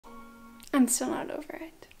I'm still not over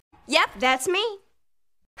it. Yep, that's me.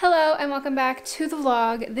 Hello and welcome back to the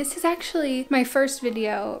vlog. This is actually my first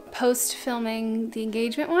video post filming the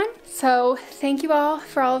engagement one. So thank you all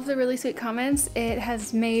for all of the really sweet comments. It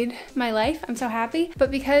has made my life. I'm so happy. But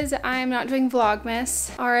because I'm not doing Vlogmas,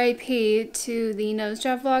 RIP to the nose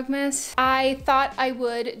job Vlogmas, I thought I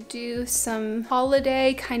would do some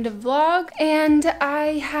holiday kind of vlog, and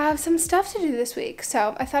I have some stuff to do this week.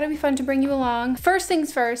 So I thought it'd be fun to bring you along. First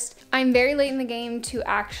things first, I'm very late in the game to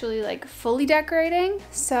actually like fully decorating.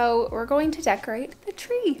 So we're going to decorate the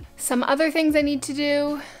tree. Some other things I need to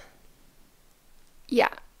do. Yeah.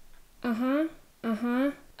 I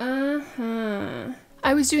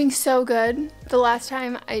was doing so good the last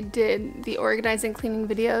time I did the organizing cleaning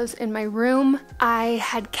videos in my room. I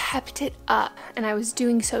had kept it up and I was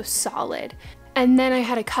doing so solid. And then I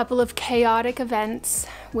had a couple of chaotic events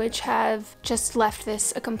which have just left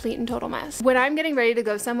this a complete and total mess. When I'm getting ready to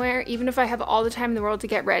go somewhere, even if I have all the time in the world to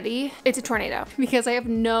get ready, it's a tornado because I have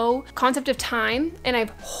no concept of time and I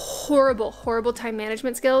have horrible, horrible time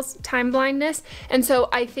management skills, time blindness. And so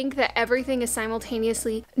I think that everything is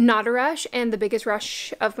simultaneously not a rush and the biggest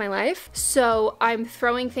rush of my life. So I'm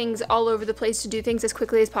throwing things all over the place to do things as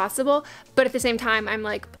quickly as possible. But at the same time, I'm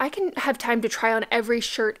like, I can have time to try on every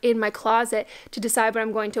shirt in my closet to decide what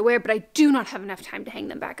I'm going to wear, but I do not have enough time to hang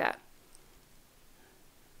them back up.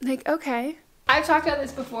 Like, okay. I've talked about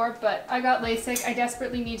this before, but I got LASIK. I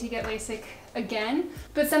desperately need to get LASIK again.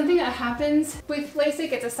 But something that happens with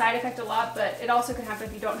LASIK, it's a side effect a lot, but it also can happen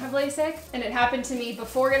if you don't have LASIK. And it happened to me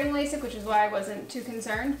before getting LASIK, which is why I wasn't too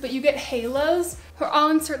concerned. But you get halos.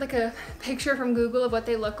 I'll insert like a picture from Google of what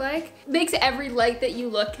they look like. It makes every light that you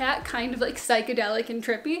look at kind of like psychedelic and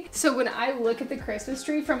trippy. So when I look at the Christmas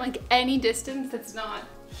tree from like any distance that's not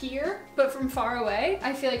here, but from far away,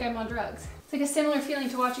 I feel like I'm on drugs. It's like a similar feeling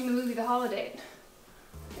to watching the movie The Holiday.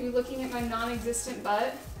 Are you looking at my non-existent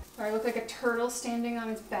butt? Or I look like a turtle standing on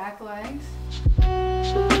its back legs?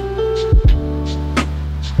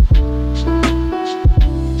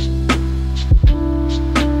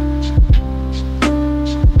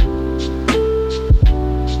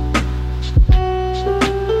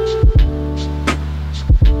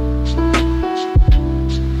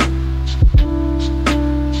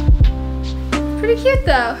 Pretty cute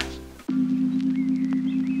though.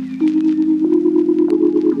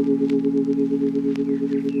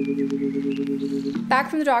 Back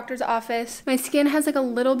from the doctor's office. My skin has like a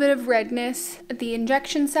little bit of redness at the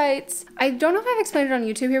injection sites. I don't know if I've explained it on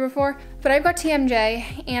YouTube here before, but I've got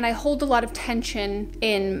TMJ and I hold a lot of tension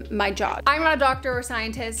in my jaw. I'm not a doctor or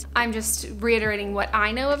scientist. I'm just reiterating what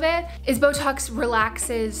I know of it. Is Botox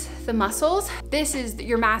relaxes the muscles. This is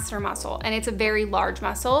your masseter muscle and it's a very large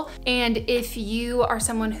muscle. And if you are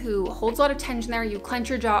someone who holds a lot of tension there, you clench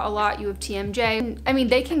your jaw a lot, you have TMJ, I mean,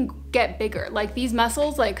 they can get bigger. Like these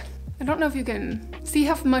muscles, like, I don't know if you can see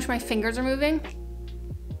how much my fingers are moving.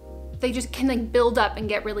 They just can like build up and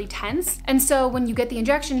get really tense. And so when you get the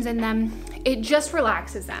injections in them, it just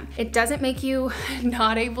relaxes them. It doesn't make you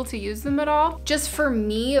not able to use them at all. Just for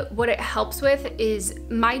me, what it helps with is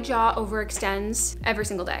my jaw overextends every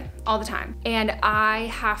single day, all the time. And I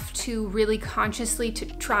have to really consciously to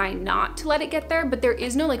try not to let it get there, but there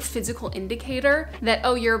is no like physical indicator that,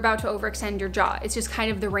 oh, you're about to overextend your jaw. It's just kind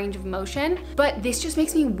of the range of motion. But this just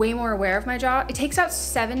makes me way more aware of my jaw. It takes about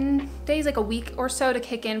 7 days, like a week or so to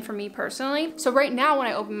kick in for me personally. So right now when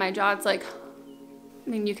I open my jaw, it's like, I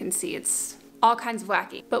mean, you can see it's all kinds of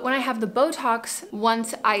wacky. But when I have the Botox,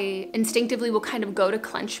 once I instinctively will kind of go to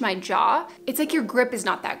clench my jaw, it's like your grip is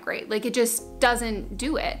not that great. Like it just doesn't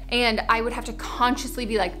do it. And I would have to consciously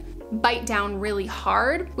be like, bite down really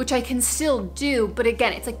hard, which I can still do, but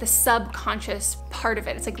again, it's like the subconscious part of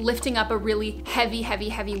it. It's like lifting up a really heavy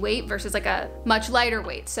weight versus like a much lighter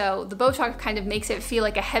weight. So the Botox kind of makes it feel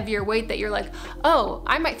like a heavier weight that you're like, oh,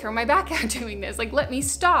 I might throw my back out doing this. Like, let me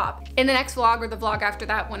stop. In the next vlog or the vlog after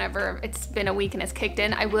that, whenever it's been a week and it's kicked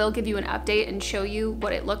in, I will give you an update and show you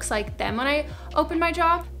what it looks like then when I open my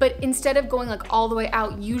jaw. But instead of going like all the way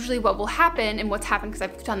out, usually what will happen, and what's happened, because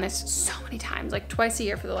I've done this so many times, like twice a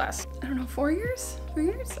year for the last, I don't know, 4 years? 3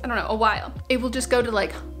 years? I don't know, a while. It will just go to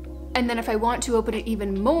like, and then if I want to open it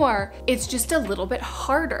even more, it's just a little bit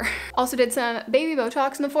harder. Also did some baby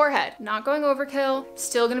Botox in the forehead. Not going overkill,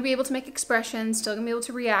 still gonna be able to make expressions, still gonna be able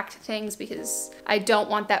to react to things because I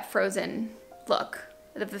don't want that frozen look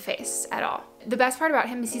of the face at all. The best part about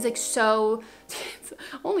him is he's like so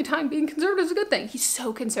only time being conservative is a good thing. He's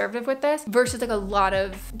so conservative with this versus like a lot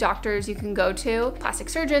of doctors you can go to, plastic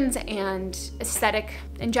surgeons and aesthetic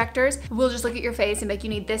injectors will just look at your face and be like, you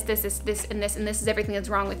need this, this, this, this, and this is everything that's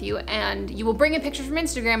wrong with you. And you will bring in pictures from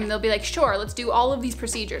Instagram and they'll be like, sure, let's do all of these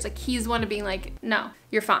procedures. Like he's one of being like, no,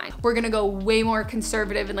 you're fine. We're gonna go way more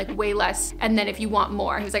conservative and like way less. And then if you want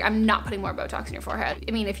more, he was like, I'm not putting more Botox in your forehead.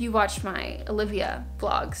 I mean, if you watched my Olivia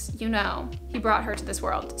vlogs, you know, he brought her to this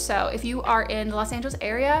world. So if you are in the Los Angeles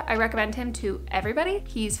area, I recommend him to everybody.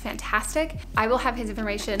 He's fantastic. I will have his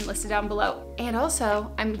information listed down below. And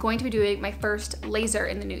also I'm going to be doing my first laser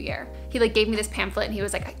in the new year. He like gave me this pamphlet and he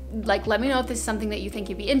was like, let me know if this is something that you think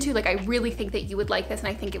you'd be into. Like I really think that you would like this and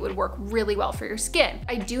I think it would work really well for your skin.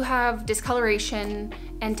 I do have discoloration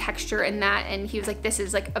and texture in that, and he was like, this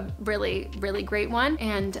is like a really, really great one.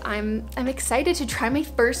 And I'm excited to try my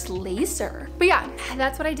first laser. But yeah,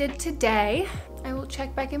 that's what I did today. I will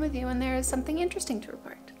check back in with you when there is something interesting to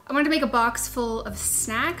report. I wanted to make a box full of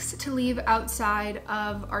snacks to leave outside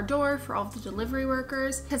of our door for all the delivery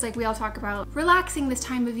workers. Because like we all talk about relaxing this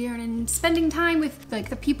time of year and spending time with like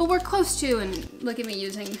the people we're close to, and look at me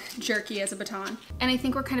using jerky as a baton. And I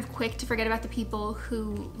think we're kind of quick to forget about the people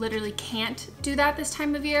who literally can't do that this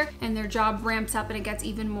time of year and their job ramps up and it gets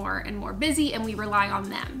even more and more busy and we rely on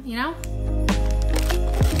them, you know?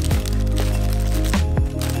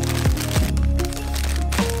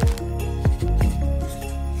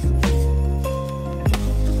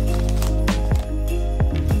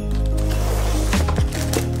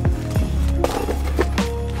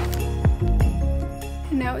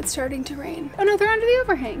 It's starting to rain. Oh no, they're under the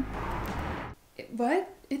overhang.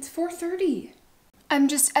 What? It's 4:30. I'm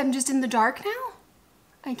just in the dark now?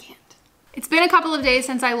 I can't. It's been a couple of days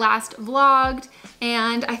since I last vlogged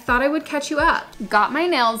and I thought I would catch you up. Got my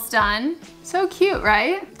nails done. So cute,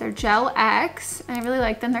 right? They're Gel X and I really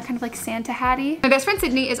like them. They're kind of like Santa hatty. My best friend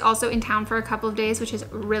Sydney is also in town for a couple of days, which is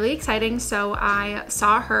really exciting. So I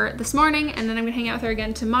saw her this morning and then I'm gonna hang out with her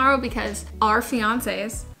again tomorrow because our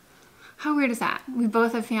fiancés, how weird is that? We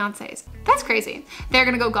both have fiancés. That's crazy. They're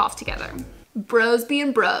gonna go golf together. Bros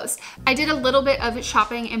being bros. I did a little bit of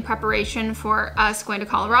shopping in preparation for us going to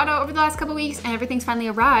Colorado over the last couple weeks and everything's finally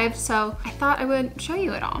arrived, so I thought I would show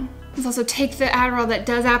you it all. Let's also take the Adderall that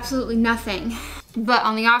does absolutely nothing. But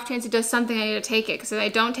on the off chance it does something, I need to take it, because if I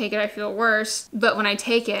don't take it, I feel worse. But when I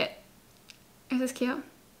take it, is this cute?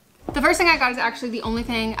 The first thing I got is actually the only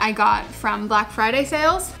thing I got from Black Friday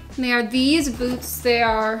sales. And they are these boots. They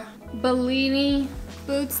are Bellini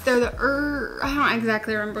boots. They're the, I don't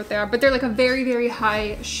exactly remember what they are, but they're like a very, very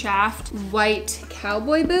high shaft white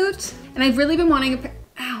cowboy boot. And I've really been wanting a pair,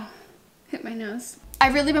 ow, hit my nose.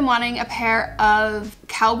 I've really been wanting a pair of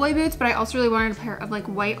cowboy boots, but I also really wanted a pair of like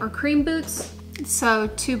white or cream boots. So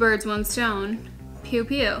two birds, one stone, pew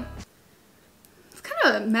pew. It's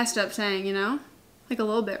kind of a messed up saying, you know? Like a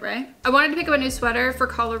little bit, right? I wanted to pick up a new sweater for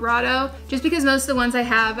Colorado just because most of the ones I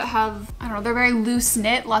have, I don't know, they're very loose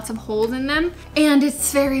knit, lots of holes in them. And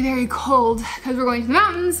it's very, very cold because we're going to the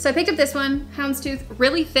mountains. So I picked up this one, houndstooth,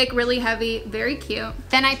 really thick, really heavy, very cute.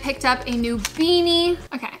 Then I picked up a new beanie.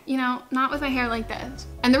 Okay, you know, not with my hair like this.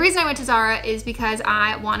 And the reason I went to Zara is because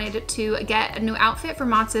I wanted to get a new outfit for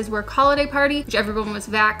Motz's work holiday party, which everyone was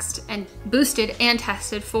vaxxed and boosted and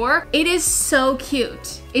tested for. It is so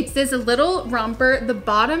cute. It's this little romper. The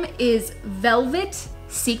bottom is velvet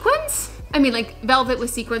sequins. I mean like velvet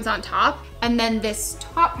with sequins on top. And then this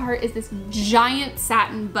top part is this giant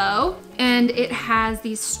satin bow. And it has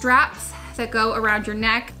these straps that go around your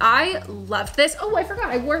neck. I love this. Oh, I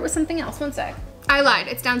forgot, I wore it with something else, one sec. I lied,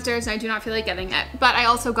 it's downstairs and I do not feel like getting it. But I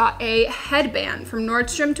also got a headband from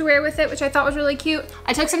Nordstrom to wear with it, which I thought was really cute.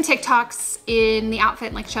 I took some TikToks in the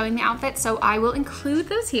outfit, like showing the outfit, so I will include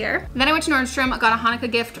those here. And then I went to Nordstrom, got a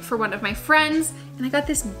Hanukkah gift for one of my friends, and I got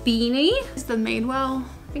this beanie. It's the Madewell,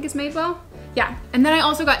 I think it's Madewell? Yeah, and then I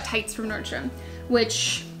also got tights from Nordstrom,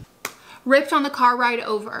 which ripped on the car ride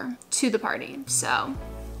over to the party, so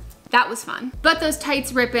that was fun. But those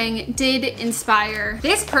tights ripping did inspire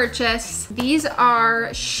this purchase. These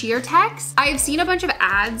are Sheertex. I've seen a bunch of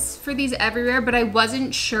ads for these everywhere, but I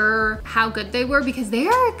wasn't sure how good they were because they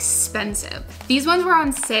are expensive. These ones were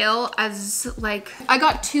on sale as like, I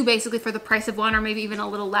got two basically for the price of one, or maybe even a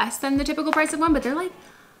little less than the typical price of one, but they're like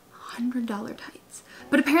 $100 tights.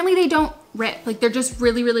 But apparently they don't rip, like they're just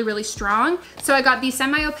really, really, really strong. So I got these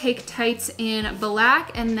semi-opaque tights in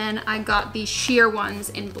black, and then I got these sheer ones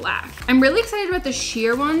in black. I'm really excited about the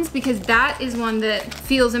sheer ones because that is one that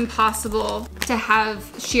feels impossible to have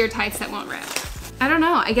sheer tights that won't rip. I don't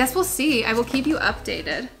know, I guess we'll see. I will keep you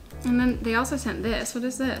updated. And then they also sent this, what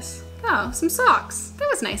is this? Oh, some socks. That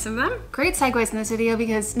was nice of them. Great segues in this video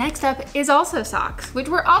because next up is also socks, which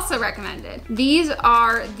were also recommended. These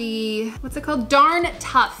are the, what's it called? Darn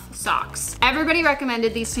Tough socks. Everybody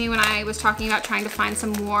recommended these to me when I was talking about trying to find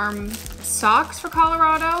some warm socks for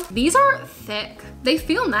Colorado. These are thick. They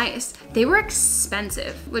feel nice. They were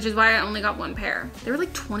expensive, which is why I only got one pair. They were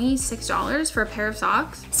like $26 for a pair of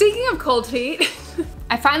socks. Speaking of cold feet,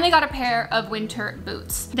 I finally got a pair of winter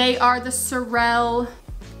boots. They are the 𝘗𝗍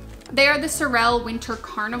Winter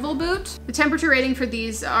Carnival boot. The temperature rating for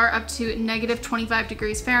these are up to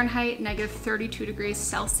 -25°F,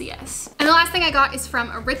 -32°C. And the last thing I got is from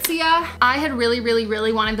𝘊𝑆ce. I had really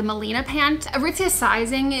wanted the Melina pant. 𝘊𝑆ce's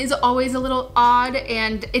sizing is always a little odd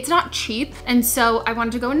and it's not cheap. And so I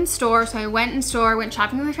wanted to go in store. So I went in store, went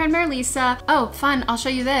shopping with my friend Marlisa. Oh, fun, I'll show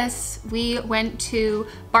you this. We went to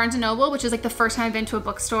Barnes & Noble, which is like the first time I've been to a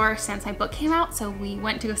bookstore since my book came out. So we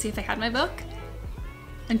went to go see if they had my book.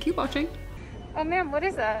 And keep watching. Oh man, what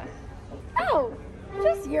is that? Oh,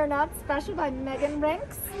 just You're Not Special by Meghan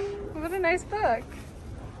Rienks. What a nice book.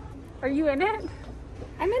 Are you in it?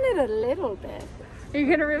 I'm in it a little bit. Are you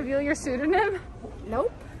gonna reveal your pseudonym?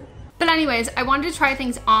 Nope. But anyways, I wanted to try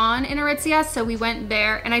things on in 𝘊𝑆ce, so we went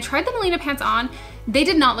there and I tried the Melina pants on. They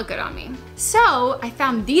did not look good on me. So I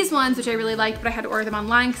found these ones, which I really liked, but I had to order them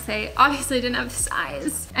online because they obviously didn't have the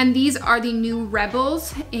size. And these are the new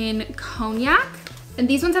Rebels in Cognac. And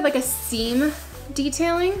these ones have like a seam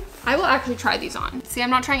detailing. I will actually try these on. See, I'm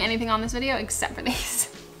not trying anything on this video except for these.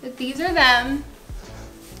 But these are them.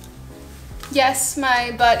 Yes,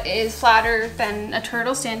 my butt is flatter than a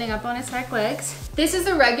turtle standing up on its back legs. This is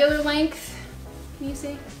the regular length. Can you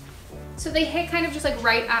see? So they hit kind of just like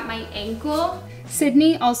right at my ankle.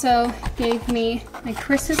 Sydney also gave me my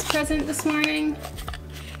Christmas present this morning.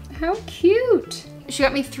 How cute. She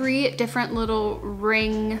got me 3 different little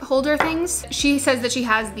ring holder things. She says that she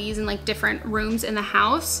has these in like different rooms in the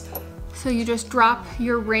house. So you just drop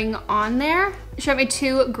your ring on there. She got me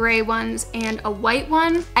 2 gray ones and a white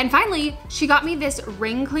one. And finally, she got me this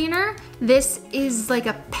ring cleaner. This is like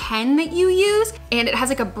a pen that you use and it has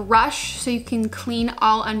like a brush so you can clean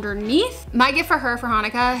all underneath. My gift for her for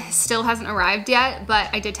Hanukkah still hasn't arrived yet, but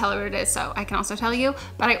I did tell her what it is, so I can also tell you.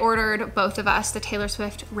 But I ordered both of us the Taylor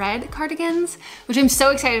Swift red cardigans, which I'm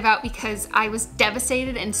so excited about because I was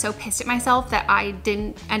devastated and so pissed at myself that I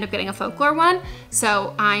didn't end up getting a folklore one.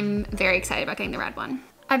 So I'm very excited about getting the red one.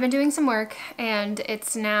 I've been doing some work and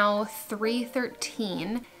it's now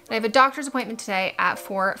 3:13. I have a doctor's appointment today at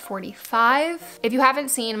 4:45. If you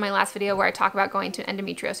haven't seen my last video where I talk about going to an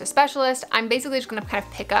endometriosis specialist, I'm basically just gonna kind of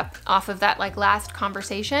pick up off of that like last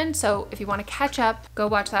conversation. So if you wanna catch up, go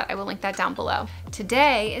watch that. I will link that down below.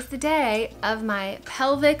 Today is the day of my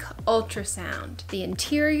pelvic ultrasound, the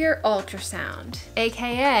interior ultrasound,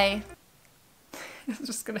 AKA,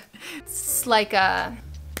 it's like a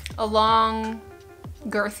long,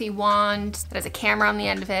 girthy wand that has a camera on the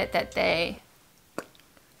end of it that they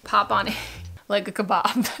pop on it like a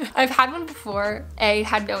kebab. I've had one before.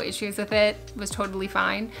 Had no issues with it, was totally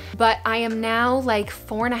fine. But I am now like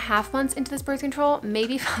 4.5 months into this birth control,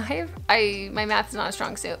 maybe 5. My math is not a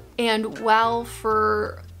strong suit. And while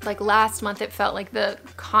for like last month it felt like the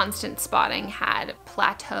constant spotting had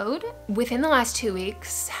plateaued, within the last 2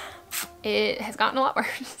 weeks, it has gotten a lot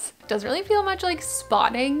worse. It doesn't really feel much like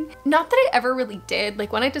spotting. Not that I ever really did.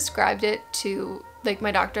 Like when I described it to like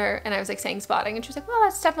my doctor and I was like saying spotting and she was like, well,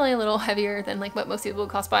 that's definitely a little heavier than like what most people would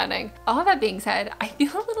call spotting. All of that being said, I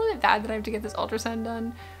feel a little bit bad that I have to get this ultrasound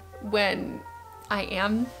done when I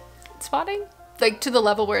am spotting. Like to the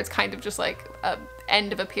level where it's kind of just like a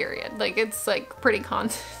end of a period. Like it's like pretty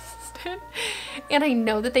constant. And I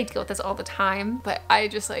know that they deal with this all the time, but I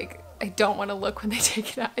just like, I don't want to look when they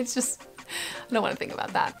take it out. It's just, I don't want to think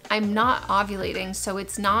about that. I'm not ovulating, so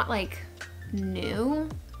it's not like new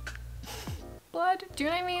blood. Do you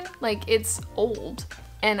know what I mean? Like it's old.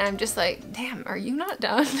 And I'm just like, damn, are you not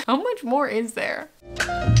done? How much more is there?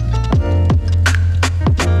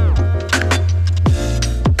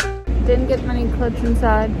 Didn't get many clips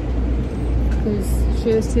inside because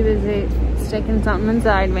she was too busy sticking something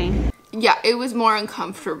inside me. Yeah, it was more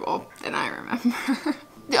uncomfortable than I remember.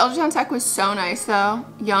 The ultrasound tech was so nice though.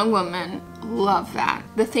 Young woman, love that.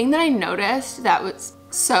 The thing that I noticed that was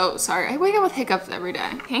so, sorry, I wake up with hiccups every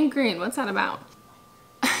day. Gangrene, what's that about?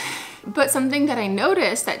 But something that I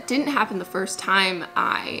noticed that didn't happen the first time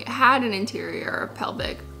I had an interior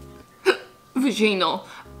pelvic vaginal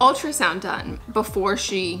ultrasound done, before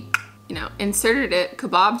she, you know, inserted it,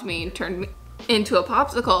 kebabbed me, and turned me into a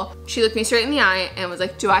popsicle. She looked me straight in the eye and was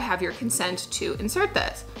like, do I have your consent to insert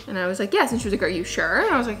this? And I was like, yes. And she was like, are you sure?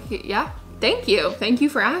 And I was like, yeah, thank you. Thank you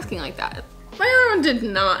for asking like that. My other one did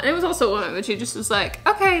not. And it was also a woman, but she just was like,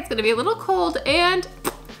 okay, it's gonna be a little cold, and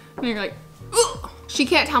you're like, ugh. She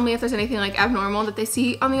can't tell me if there's anything like abnormal that they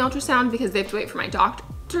see on the ultrasound because they have to wait for my doctor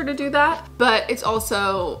to do that. But it's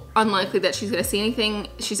also unlikely that she's gonna see anything.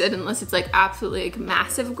 She said unless it's like absolutely like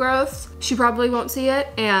massive growth, she probably won't see it.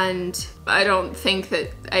 And I don't think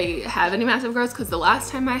that I have any massive growth because the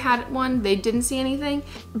last time I had one, they didn't see anything.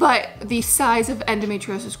 But the size of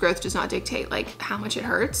endometriosis growth does not dictate like how much it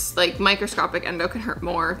hurts. Like microscopic endo can hurt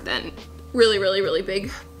more than really, really, really big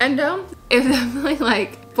endo. It was definitely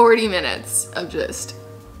like 40 minutes of just,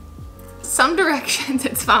 some directions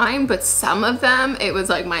it's fine, but some of them, it was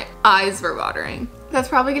like my eyes were watering. That's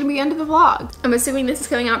probably gonna be the end of the vlog. I'm assuming this is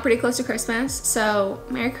coming out pretty close to Christmas, so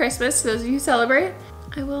Merry Christmas to those of you who celebrate.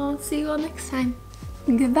 I will see you all next time.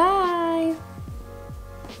 Goodbye.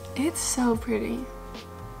 It's so pretty.